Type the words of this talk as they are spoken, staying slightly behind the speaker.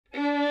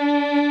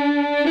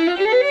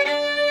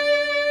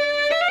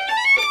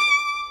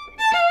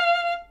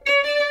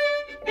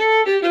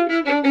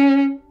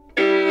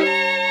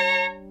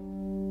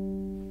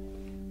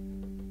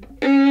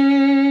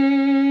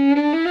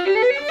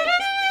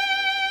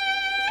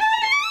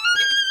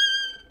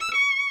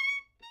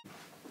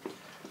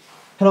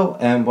Hello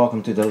and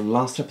welcome to the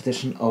last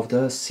repetition of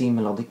the C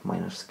melodic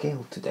minor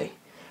scale today.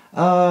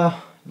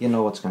 You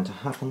know what's going to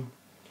happen.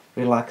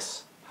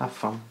 Relax, have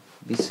fun,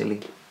 be silly,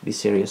 be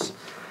serious.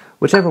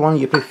 Whichever one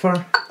you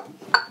prefer,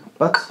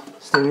 but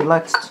stay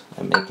relaxed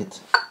and make it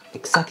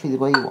exactly the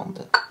way you want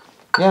it.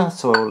 Yeah,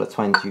 so let's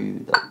find you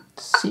the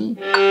C.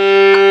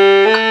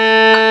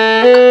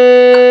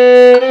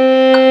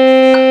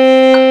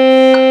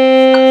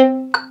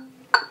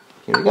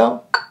 Here we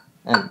go.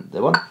 And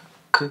the 1,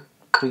 2,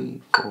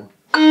 3, 4.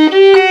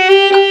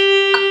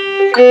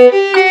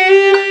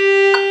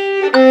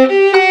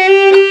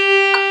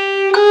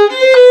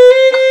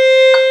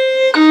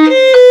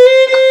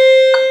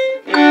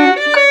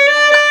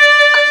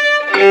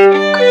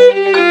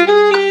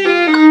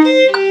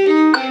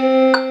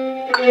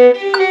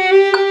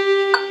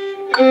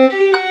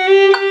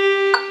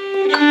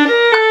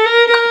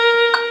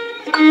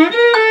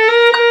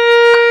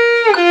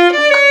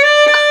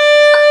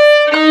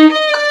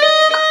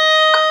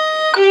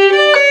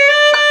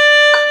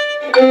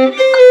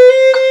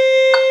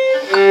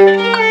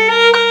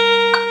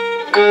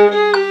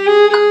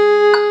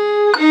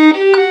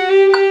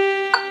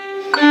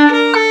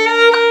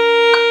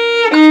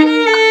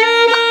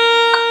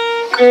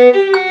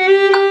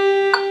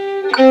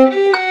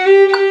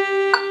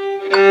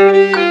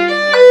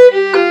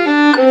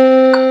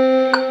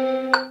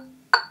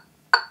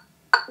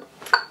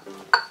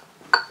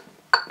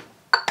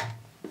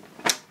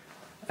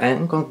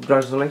 And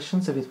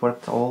congratulations if it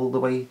worked all the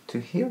way to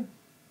here,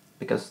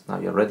 because now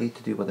you're ready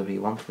to do whatever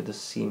you want with the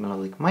C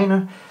melodic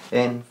minor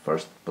in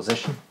first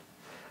position.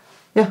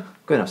 Yeah,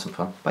 go and have some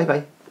fun. Bye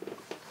bye.